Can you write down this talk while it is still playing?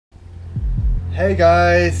Hey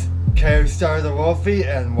guys, Kaostar the Wolfy,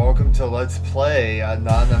 and welcome to Let's Play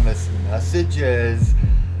Anonymous Messages.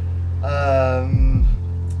 Not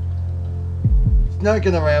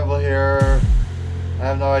gonna ramble here. I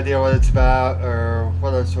have no idea what it's about or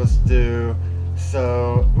what I'm supposed to do,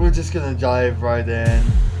 so we're just gonna dive right in.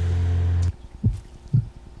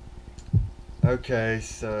 Okay,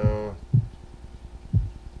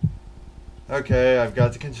 I've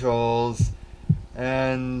got the controls.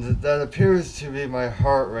 And that appears to be my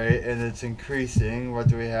heart rate, and it's increasing. What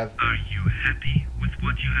do we have? Are you happy with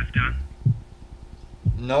what you have done?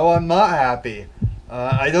 No, I'm not happy.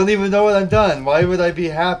 I don't even know what I've done. Why would I be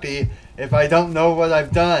happy if I don't know what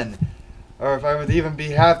I've done? Or if I would even be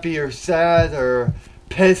happy or sad or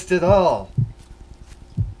pissed at all.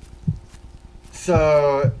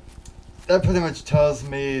 So, that pretty much tells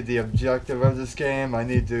me the objective of this game. I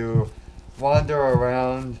need to wander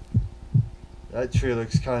around. That tree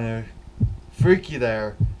looks kind of freaky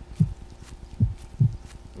there.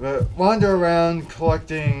 But wander around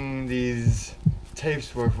collecting these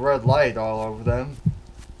tapes with red light all over them.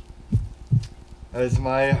 As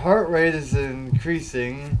my heart rate is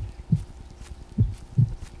increasing.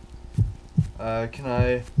 Can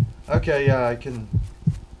I? Okay, yeah, I can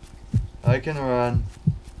run.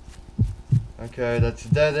 Okay, that's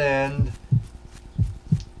a dead end.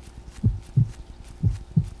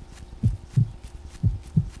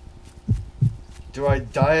 Do I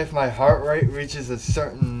die if my heart rate reaches a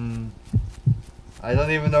certain... I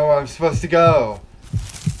don't even know where I'm supposed to go.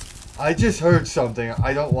 I just heard something.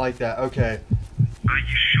 I don't like that. Okay. Are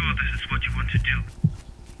you sure this is what you want to do?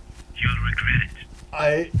 You'll regret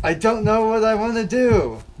it. I don't know what I want to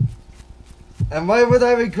do. And why would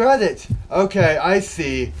I regret it? Okay, I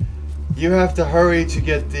see. You have to hurry to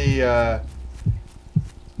get the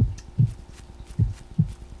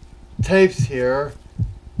tapes here.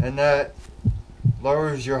 And that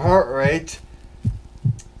lowers your heart rate.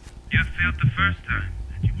 You failed the first time,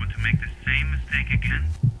 and you want to make the same mistake again?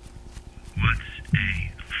 What a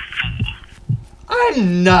fool.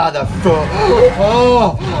 I'm not a fool.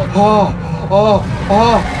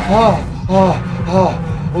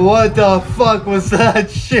 What the fuck was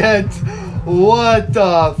that shit? What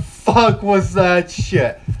the fuck was that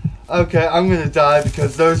shit? Okay, I'm gonna die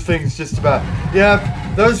because those things just about...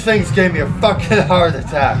 Yep, those things gave me a fucking heart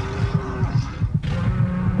attack.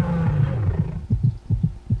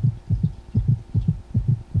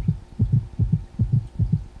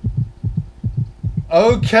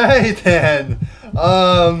 Okay then,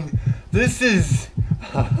 this is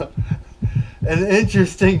an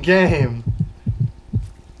interesting game.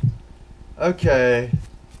 Okay.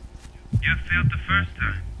 You failed the first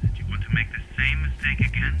time, and you want to make the same mistake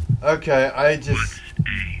again? Okay, What a fool.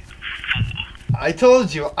 I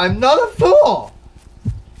told you, I'm not a fool!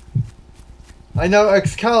 I know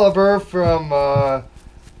Excalibur from,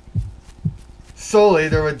 Soul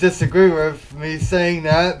Eater would disagree with me saying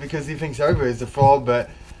that because he thinks everybody's a fool, but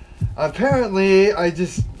apparently I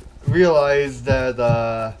just realized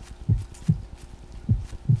that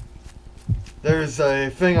there's a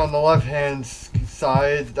thing on the left hand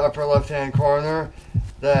side, the upper left hand corner,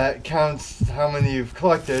 that counts how many you've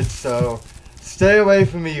collected, so stay away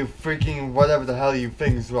from me, you freaking whatever the hell you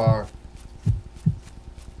things are.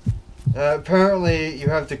 Apparently, you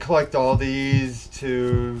have to collect all these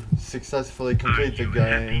to successfully complete the game. Are you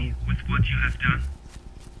happy with what you have done?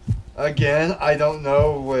 Again, I don't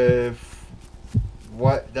know with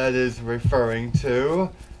what that is referring to.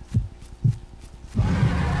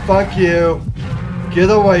 Fuck you. Get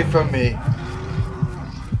away from me.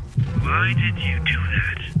 Why did you do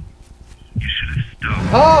that? You should have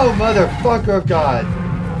stopped. Oh, motherfucker of God.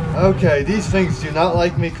 Okay, these things do not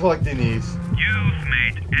like me collecting these. You've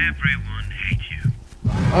made everyone hate you.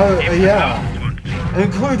 Oh, Even yeah. those ones they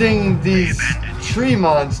Including these tree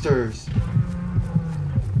monsters.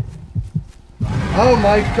 Oh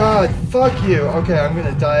my God, fuck you. Okay, I'm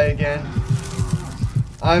gonna die again.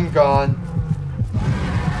 I'm gone.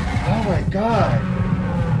 Oh my God.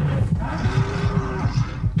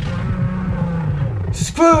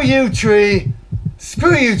 Screw you, tree.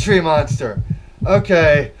 Screw you, tree monster.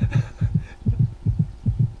 Okay.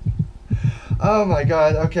 Oh my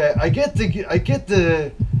God. Okay, I get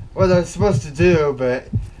the what I'm supposed to do, but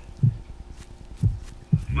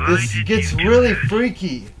this gets really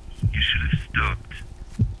freaky. You should have stopped.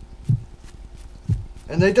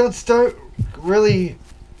 And they don't start really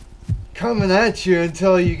coming at you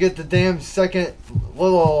until you get the damn second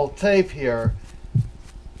little tape here.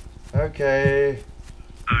 Okay.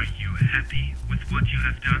 Are you happy with what you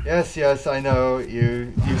have done? Yes, I know.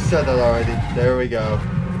 You said that already. There we go.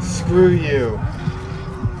 Screw you.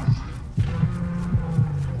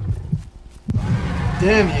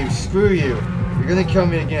 Damn you, screw you. You're gonna kill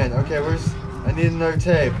me again. Okay, I need another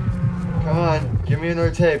tape. Come on, give me another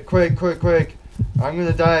tape. Quick, quick, quick. I'm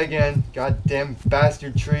gonna die again. Goddamn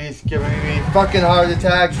bastard trees giving me fucking heart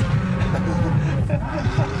attacks.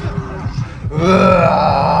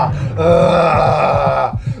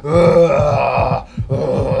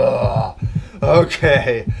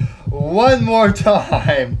 Okay, one more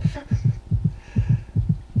time.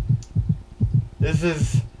 This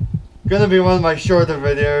is gonna be one of my shorter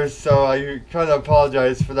videos, so I kind of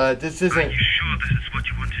apologize for that. This isn't. Are you sure this is what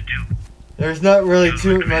you want to do? There's not really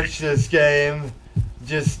too much to this game.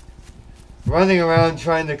 Just running around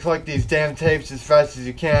trying to collect these damn tapes as fast as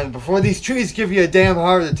you can before these trees give you a damn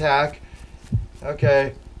heart attack.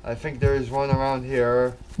 Okay, I think there's one around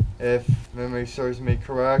here, if memory serves me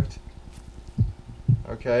correct.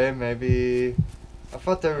 Okay, maybe I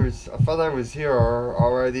thought I was here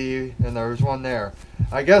already, and there was one there.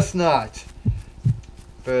 I guess not.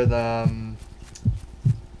 But you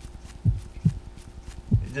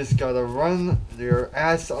just gotta run your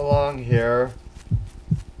ass along here.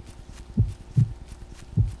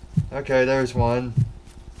 Okay, there's one.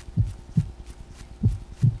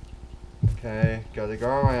 Okay, gotta go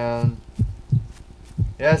around.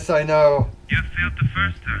 Yes, I know. You failed the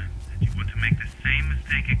first time, and you want to make the same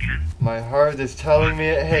mistake again? My heart is telling me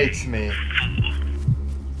it hates me.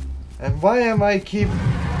 And why am I keep... Oh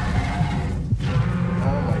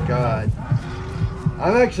my god.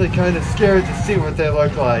 I'm actually kind of scared to see what they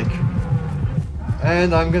look like.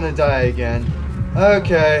 And I'm gonna die again.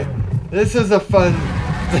 Okay, this was a fun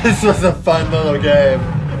little game.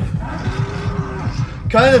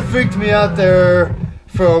 Kind of freaked me out there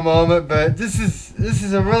for a moment, but this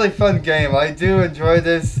is a really fun game. I do enjoy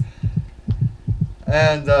this.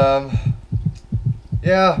 And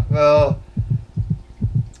yeah, well,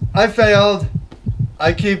 I failed.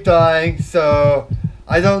 I keep dying, so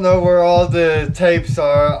I don't know where all the tapes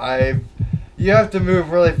are. You have to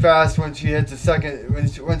move really fast once you hit the second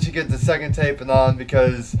once you get the second tape and on,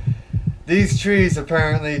 because these trees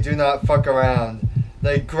apparently do not fuck around.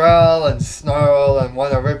 They growl and snarl and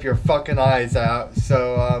want to rip your fucking eyes out.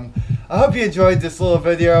 So I hope you enjoyed this little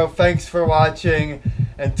video. Thanks for watching.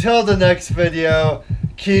 Until the next video,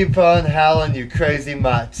 keep on howling, you crazy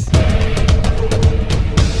mutts.